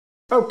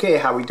Okay,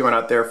 how we doing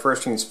out there?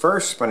 First things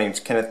first, my name is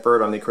Kenneth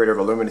Bird. I'm the creator of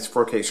a luminous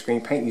 4K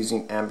screen paint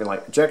using ambient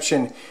light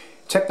projection.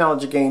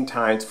 Technology gain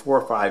times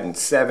 4, 5, and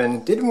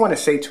 7. Didn't want to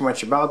say too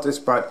much about this,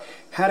 but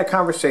had a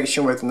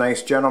conversation with a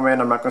nice gentleman.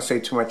 I'm not going to say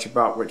too much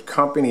about which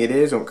company it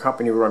is and what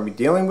company we're going to be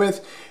dealing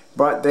with,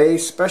 but they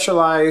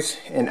specialize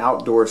in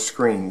outdoor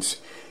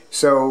screens.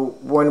 So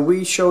when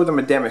we show them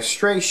a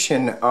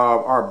demonstration of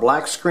our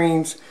black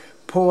screens,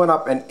 pulling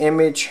up an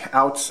image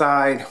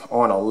outside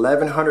on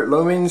 1100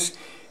 lumens,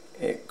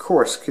 of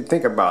course, could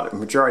think about it.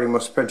 Majority of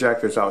most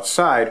projectors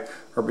outside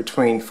are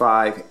between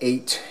 5,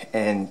 8,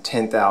 and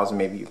 10,000,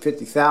 maybe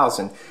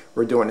 50,000.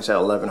 We're doing this at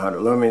 1100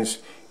 lumens.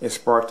 It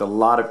sparked a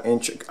lot of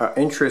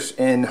interest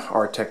in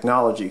our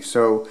technology.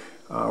 So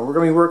we're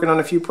going to be working on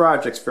a few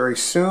projects very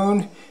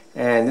soon,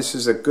 and this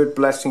is a good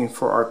blessing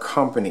for our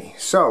company.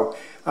 So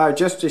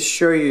just to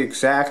show you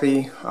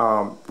exactly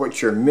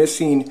what you're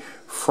missing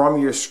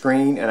from your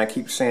screen, and I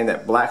keep saying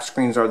that black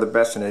screens are the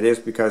best, and it is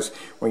because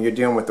when you're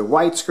dealing with a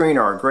white screen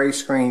or a gray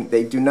screen,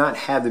 they do not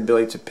have the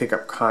ability to pick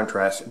up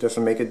contrast. It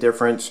doesn't make a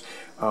difference.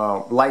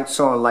 Lights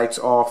on, lights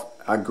off,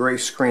 a gray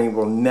screen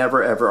will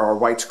never ever, or a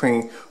white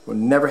screen will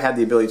never have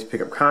the ability to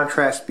pick up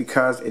contrast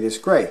because it is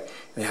gray.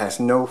 It has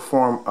no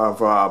form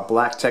of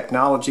black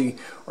technology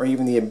or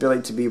even the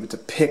ability to be able to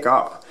pick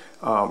up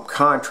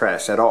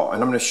contrast at all.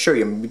 And I'm going to show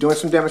you. I'm going to be doing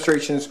some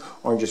demonstrations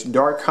on just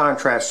dark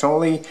contrast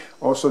only.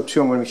 Also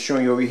too, I'm going to be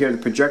showing you over here the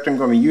projector I'm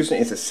going to be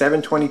using. It's a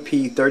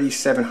 720p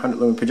 3700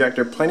 lumen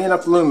projector. Plenty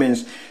enough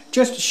lumens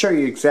just to show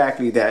you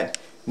exactly that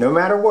no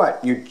matter what,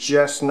 you're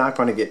just not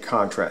going to get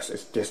contrast.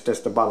 It's just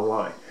that's the bottom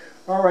line.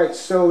 Alright,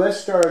 so let's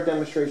start our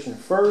demonstration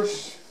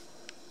first.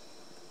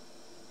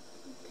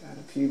 Got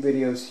a few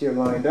videos here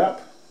lined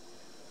up.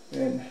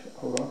 And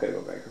hold on, I've got to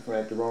go back if I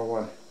have the wrong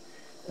one.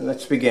 And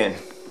let's begin.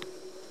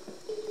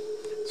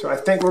 So I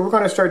think what we're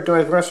going to start doing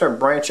is we're going to start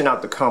branching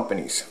out the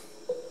companies.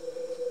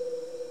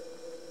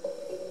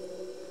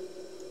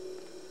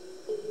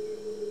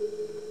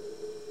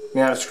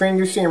 Now the screen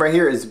you're seeing right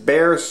here is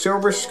bare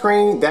silver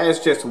screen. That is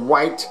just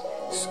white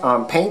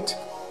paint.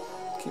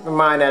 Keep in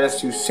mind that is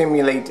to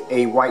simulate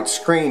a white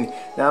screen.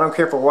 Now I don't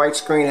care if a white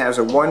screen has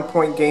a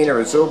 1-point gain or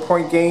a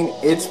 0-point gain.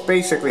 It's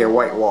basically a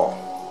white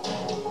wall.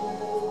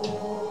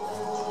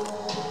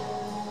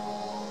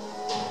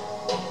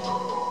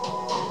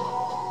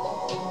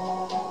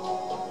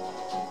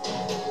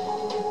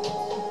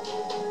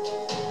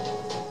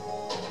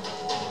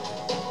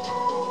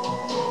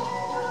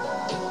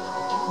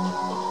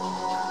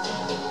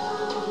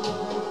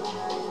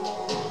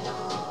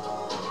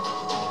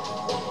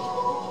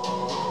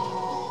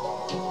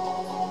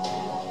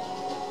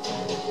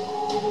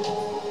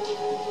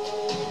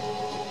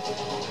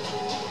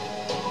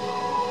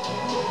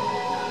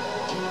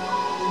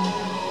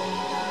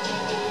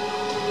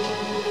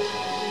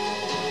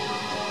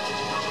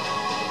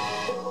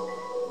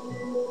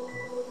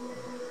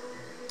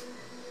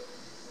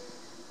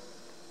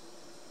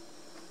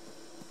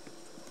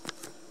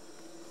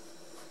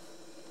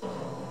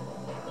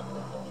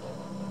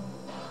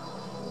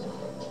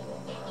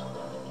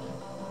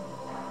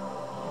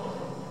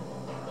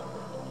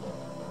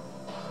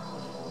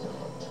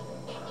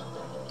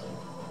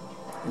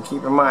 And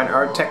keep in mind,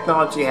 our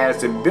technology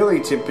has the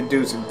ability to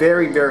produce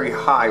very, very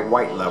high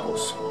white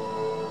levels.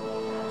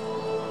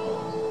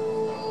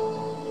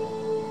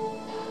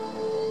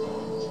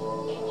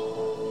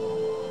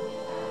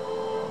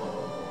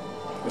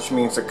 Which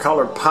means the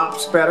color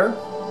pops better.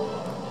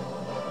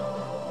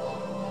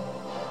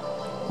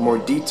 More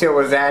detail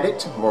is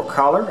added, more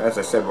color, as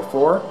I said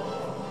before.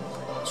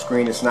 The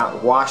screen is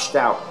not washed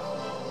out.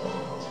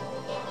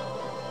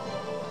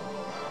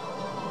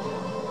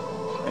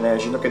 And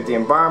as you look at the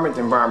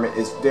environment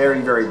is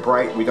very, very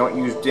bright. We don't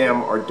use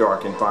dim or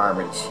dark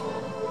environments.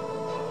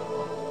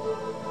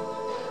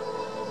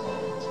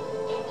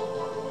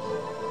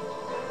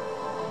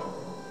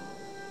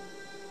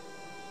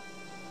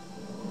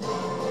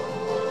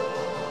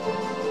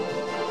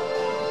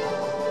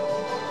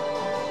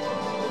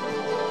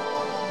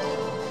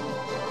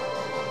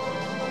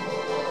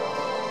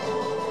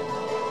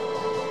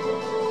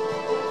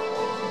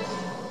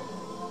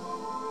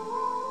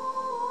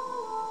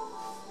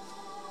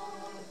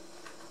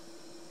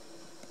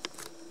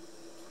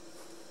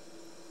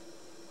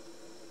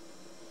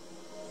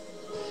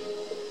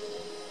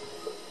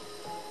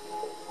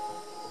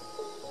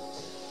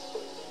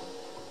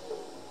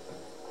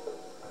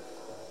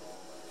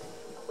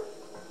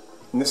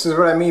 And this is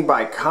what I mean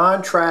by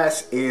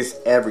contrast is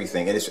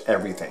everything. It is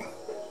everything.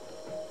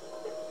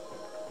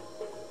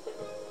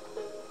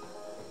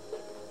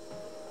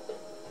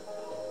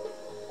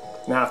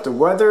 Now if the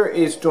weather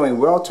is doing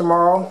well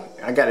tomorrow,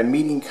 I got a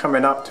meeting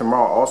coming up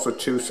tomorrow also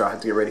too, so I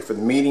have to get ready for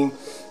the meeting.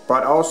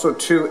 But also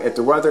too, if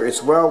the weather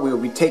is well, we will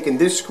be taking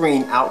this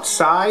screen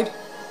outside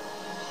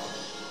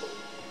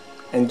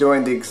and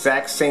doing the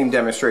exact same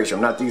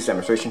demonstration. Not these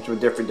demonstrations, but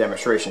different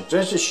demonstrations.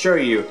 Just to show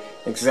you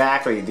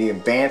exactly the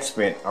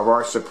advancement of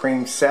our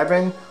Supreme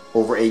 7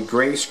 over a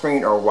gray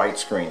screen or white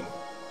screen.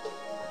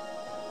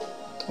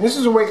 And this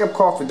is a wake-up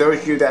call for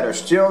those of you that are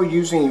still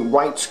using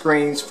white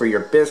screens for your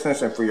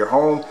business and for your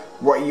home,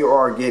 what you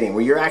are getting,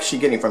 what you're actually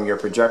getting from your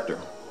projector.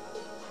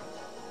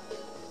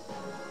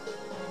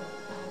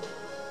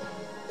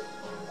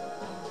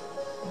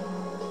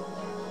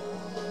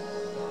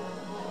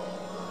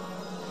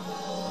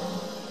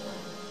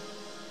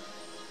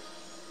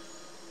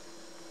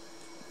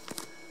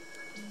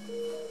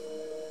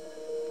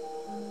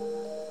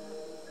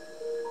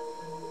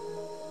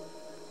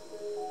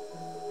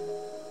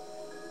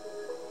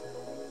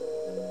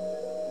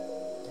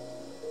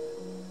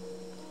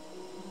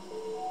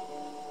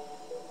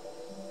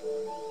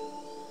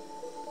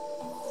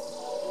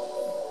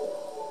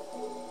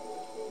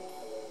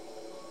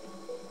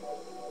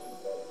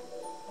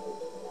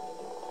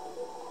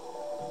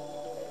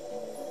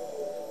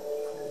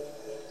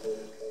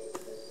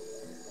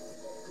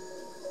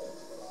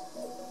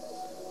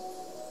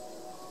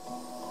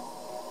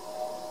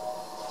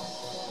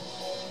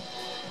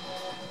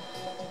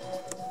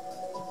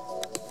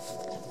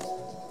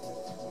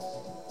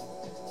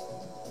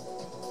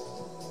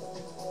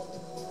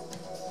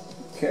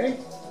 Okay.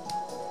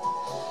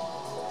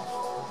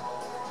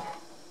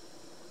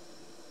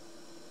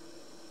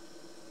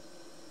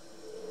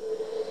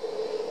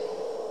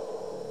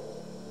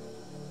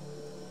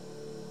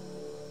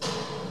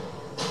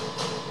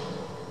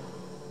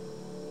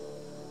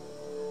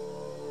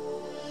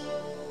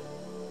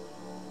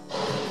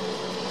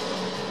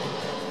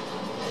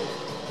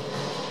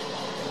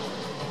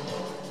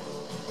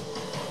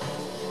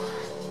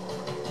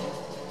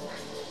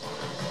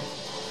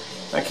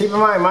 Now keep in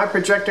mind, my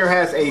projector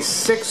has a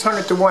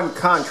 600:1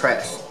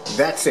 contrast.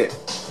 That's it.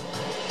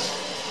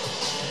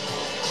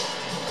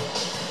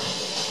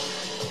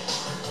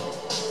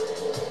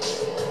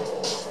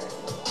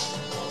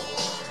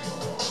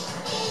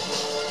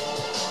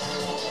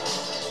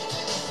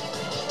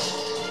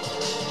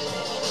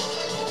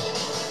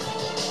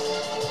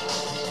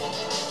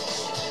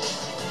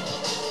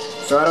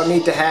 So I don't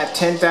need to have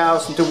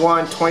 10,000 to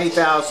 1,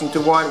 20,000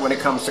 to 1 when it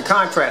comes to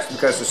contrast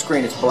because the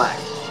screen is black.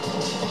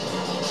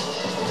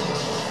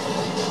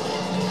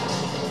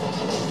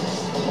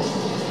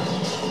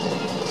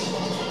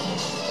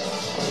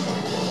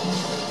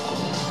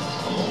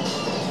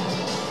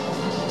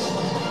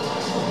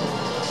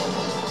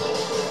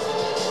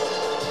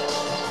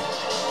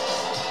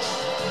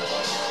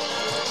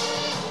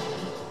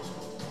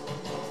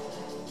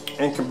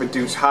 And can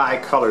produce high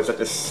colors at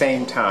the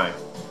same time.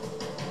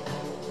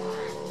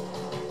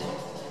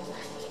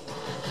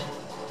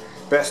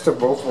 Best of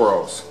both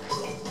worlds.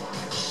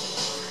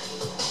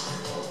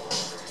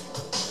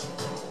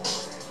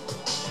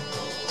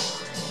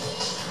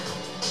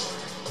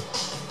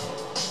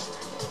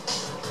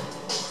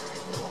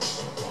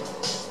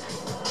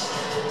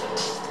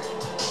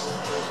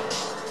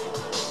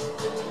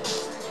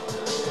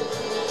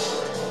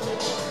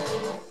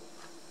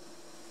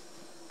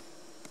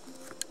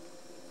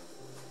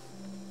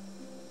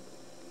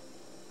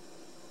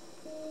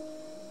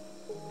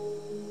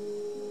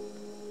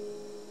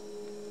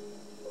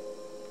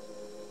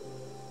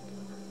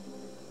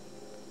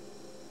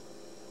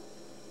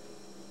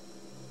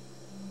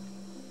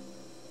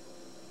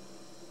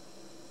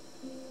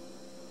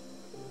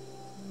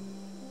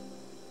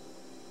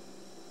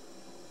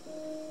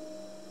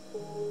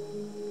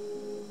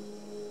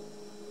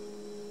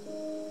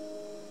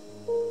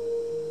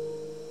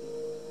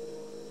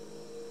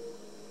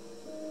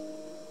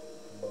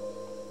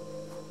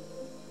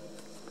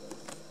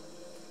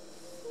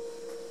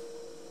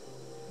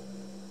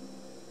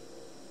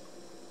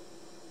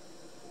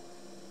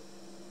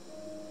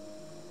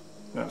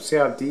 Now see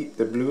how deep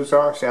the blues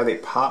are? See how they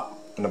pop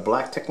on the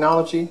black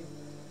technology?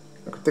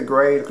 Look at the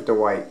gray, look at the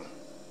white.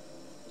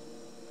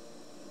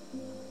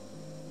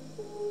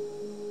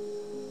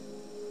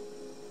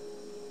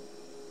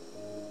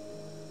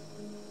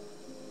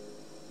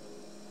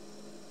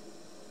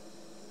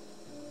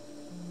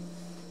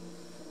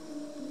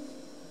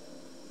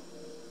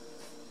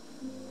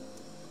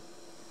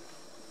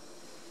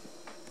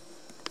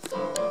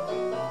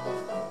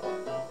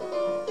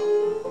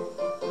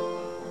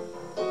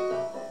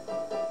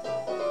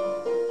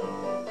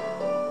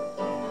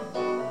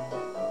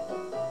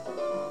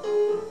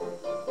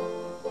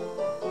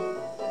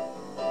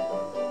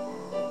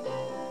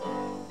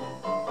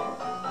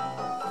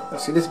 Now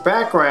see, this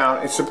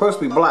background is supposed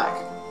to be black.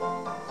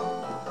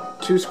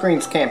 Two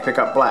screens can't pick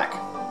up black.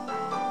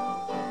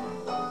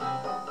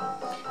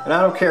 And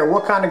I don't care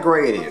what kind of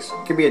gray it is.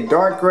 It could be a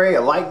dark gray,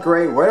 a light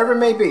gray, whatever it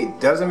may be. It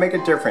doesn't make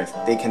a difference.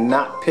 They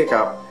cannot pick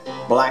up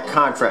black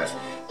contrast.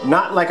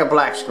 Not like a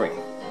black screen.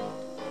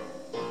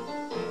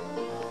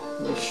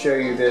 Let me show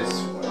you this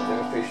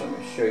demonstration. Let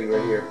me show you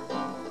right here.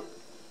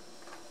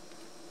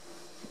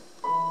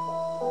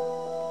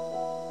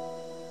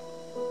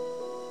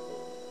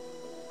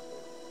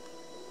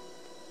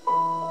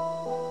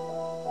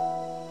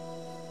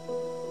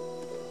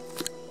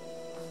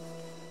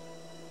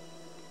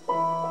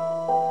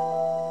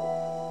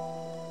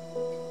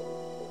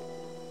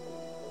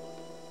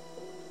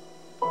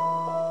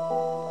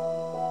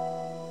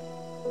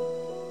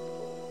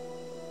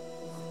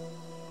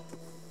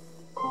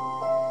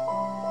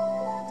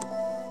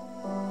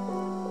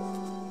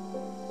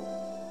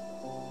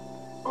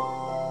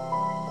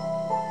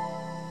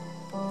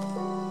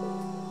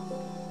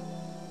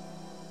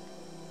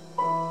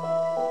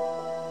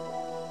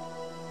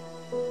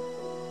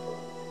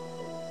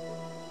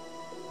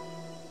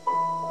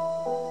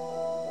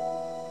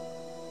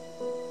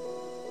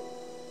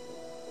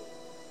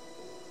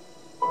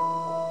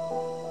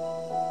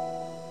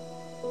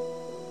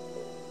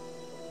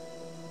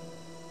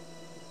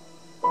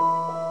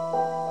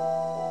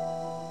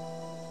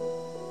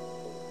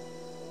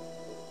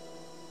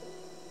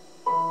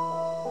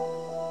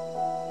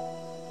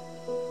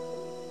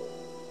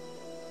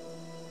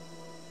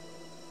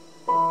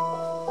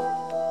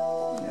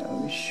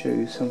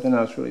 something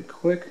else really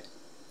quick.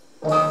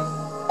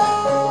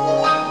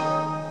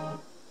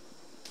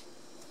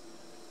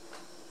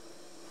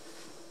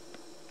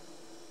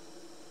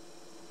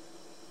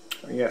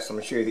 Yes, I'm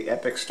going to show you the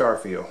epic star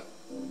field.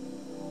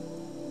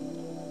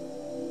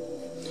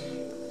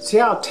 See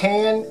how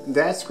tan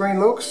that screen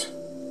looks?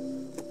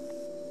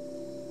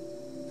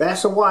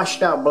 That's a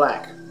washed out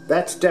black.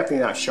 That's definitely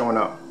not showing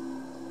up.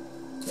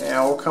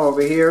 Now we'll come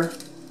over here.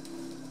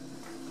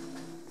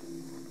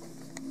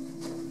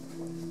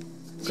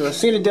 So I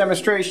see the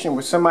demonstration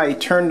where somebody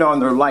turned on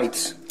their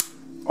lights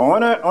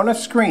on a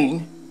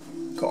screen,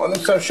 calling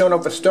themselves showing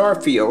up a star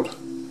field,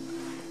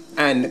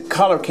 and the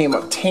color came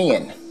up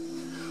tan.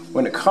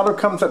 When the color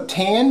comes up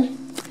tan,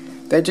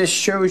 that just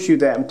shows you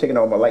that, I'm taking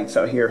all my lights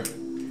out here,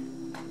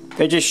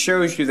 that just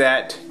shows you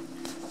that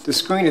the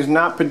screen is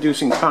not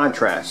producing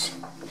contrast.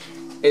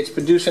 It's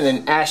producing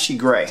an ashy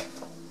gray.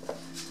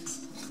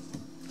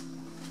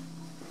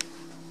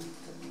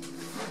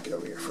 Get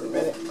over here for a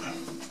minute.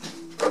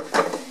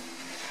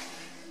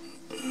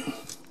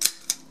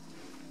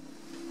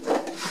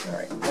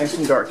 Alright, nice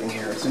and dark in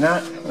here, is it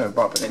not? I'm not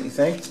bumping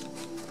anything.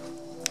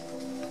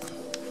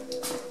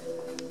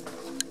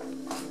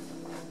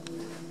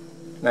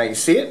 Now you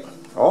see it?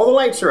 All the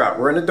lights are out.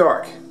 We're in the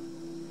dark.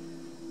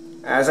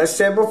 As I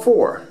said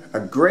before, a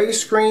gray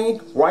screen,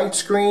 white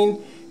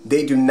screen,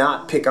 they do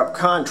not pick up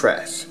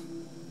contrast.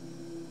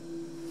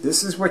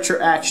 This is what you're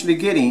actually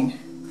getting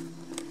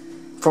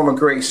from a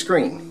gray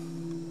screen.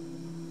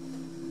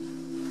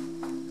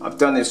 I've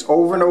done this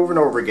over and over and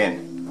over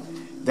again.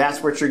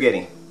 That's what you're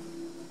getting.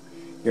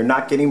 You're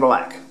not getting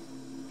black.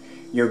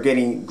 You're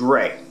getting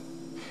gray.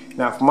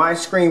 Now if my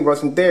screen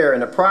wasn't there in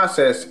the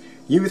process,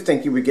 you would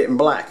think you were getting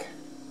black.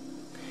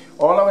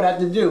 All I would have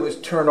to do is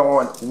turn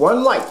on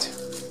one light.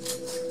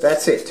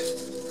 That's it.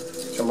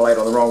 Turn my light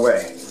on the wrong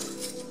way.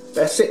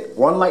 That's it.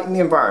 One light in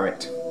the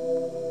environment.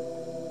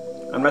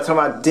 I'm not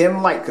talking about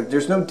dim light, because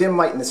there's no dim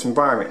light in this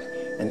environment.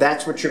 And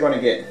that's what you're going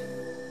to get.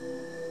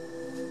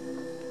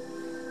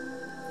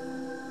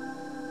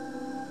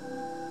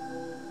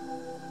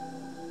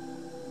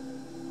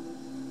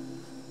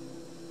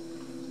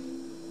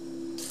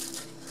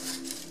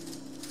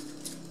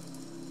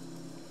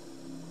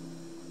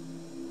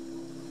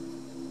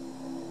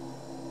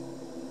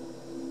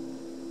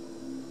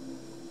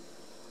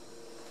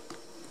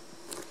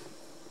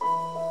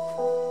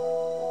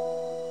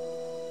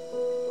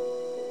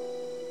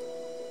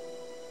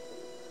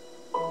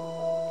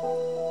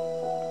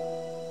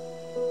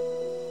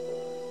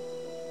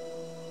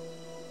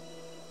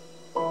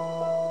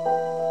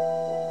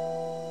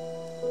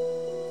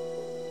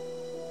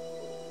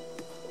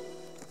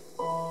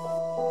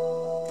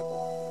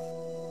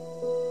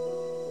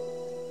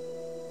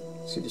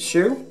 See the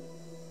shoe?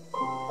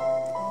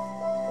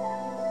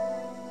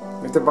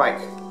 With the bike.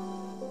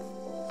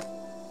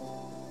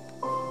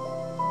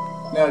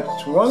 Now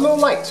it's one little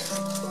light,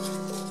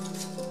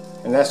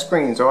 and that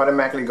screen's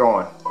automatically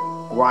gone.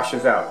 It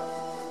washes out.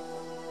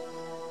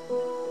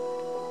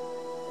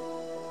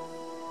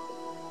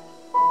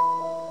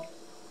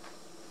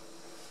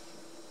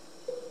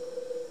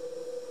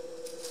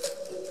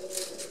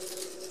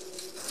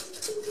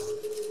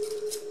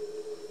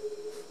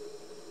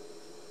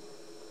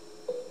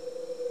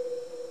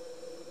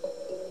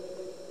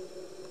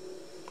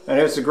 And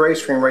there's the gray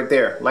screen right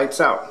there,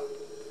 lights out.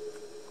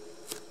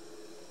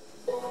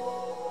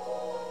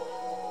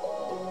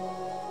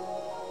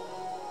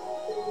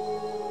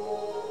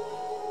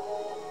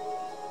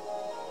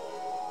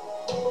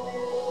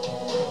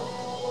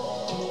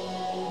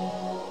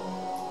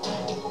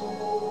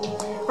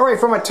 Alright,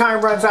 before my time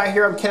runs out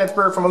here, I'm Kenneth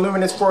Bird from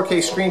Illuminous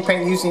 4K Screen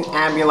Paint using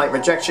ambient light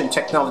rejection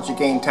technology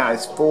gain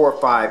times 4,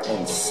 5,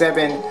 and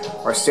 7.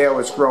 Our sale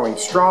is growing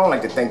strong.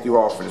 I'd like to thank you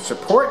all for the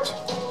support.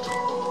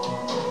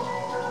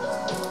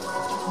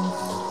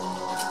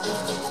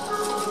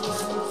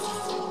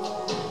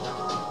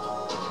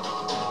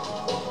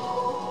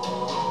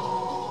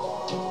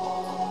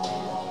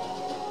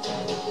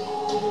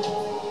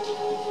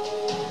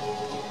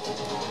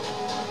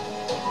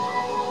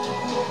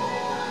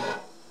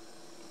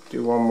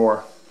 Do one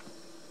more.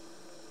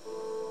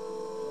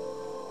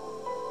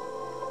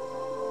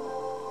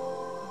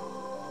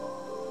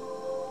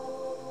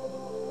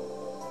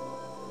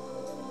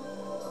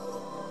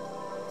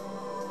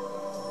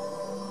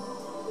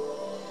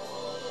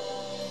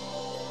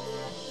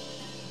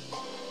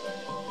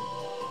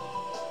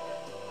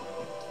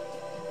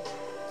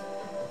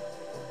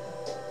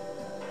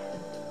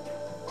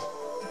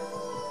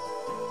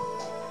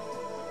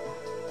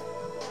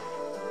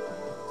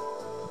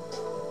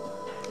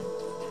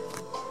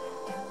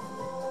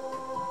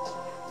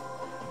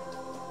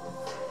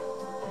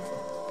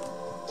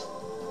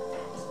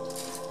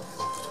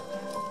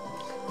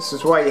 This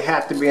is why you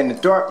have to be in the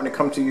dark when it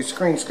comes to your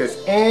screens,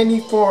 because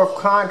any form of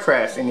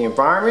contrast in the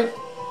environment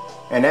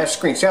and that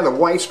screen, see how the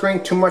white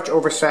screen, too much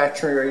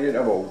oversaturated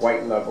of a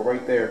white level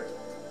right there.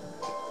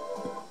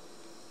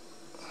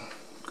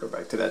 Go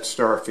back to that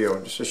star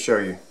field just to show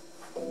you.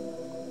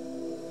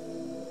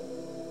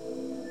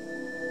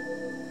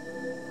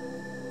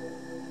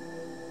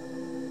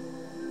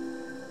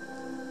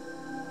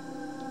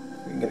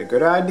 You can get a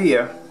good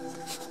idea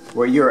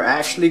what you're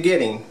actually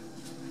getting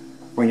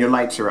when your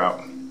lights are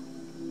out.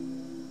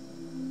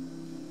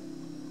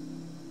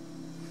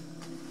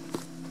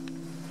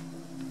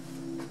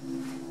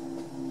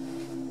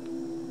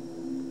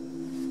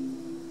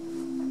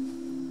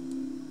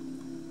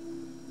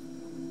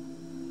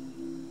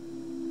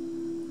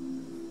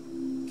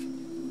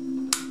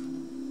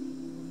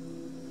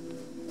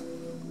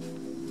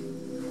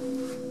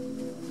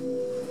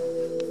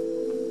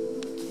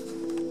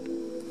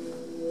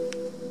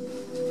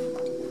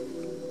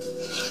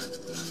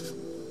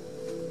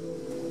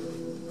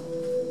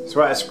 That's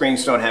why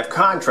screens don't have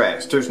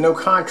contrast. There's no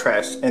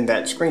contrast in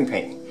that screen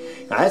paint.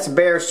 Now that's a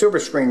bare silver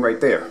screen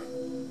right there.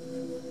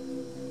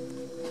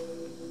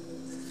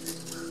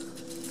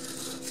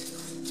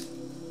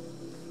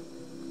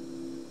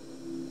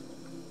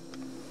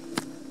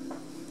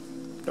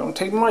 Don't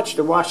take much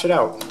to wash it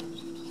out.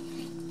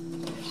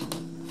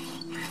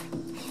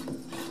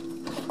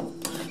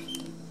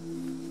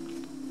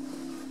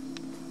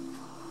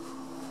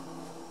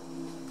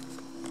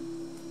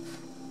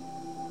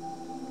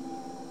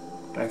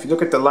 Now, if you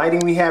look at the lighting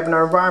we have in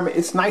our environment,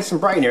 it's nice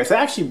and bright in here. It's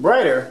actually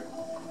brighter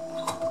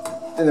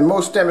than the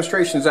most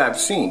demonstrations I've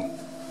seen.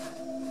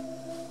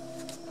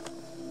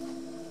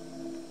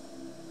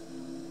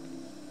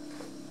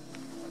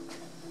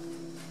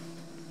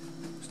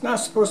 It's not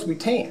supposed to be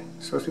tan.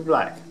 It's supposed to be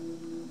black.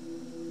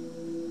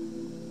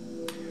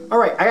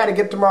 Alright, I got to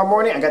get tomorrow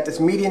morning. I got this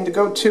meeting to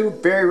go to.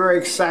 Very, very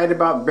excited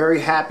about, very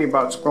happy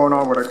about what's going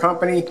on with our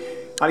company.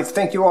 I'd like to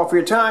thank you all for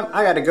your time.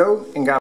 I got to go, and God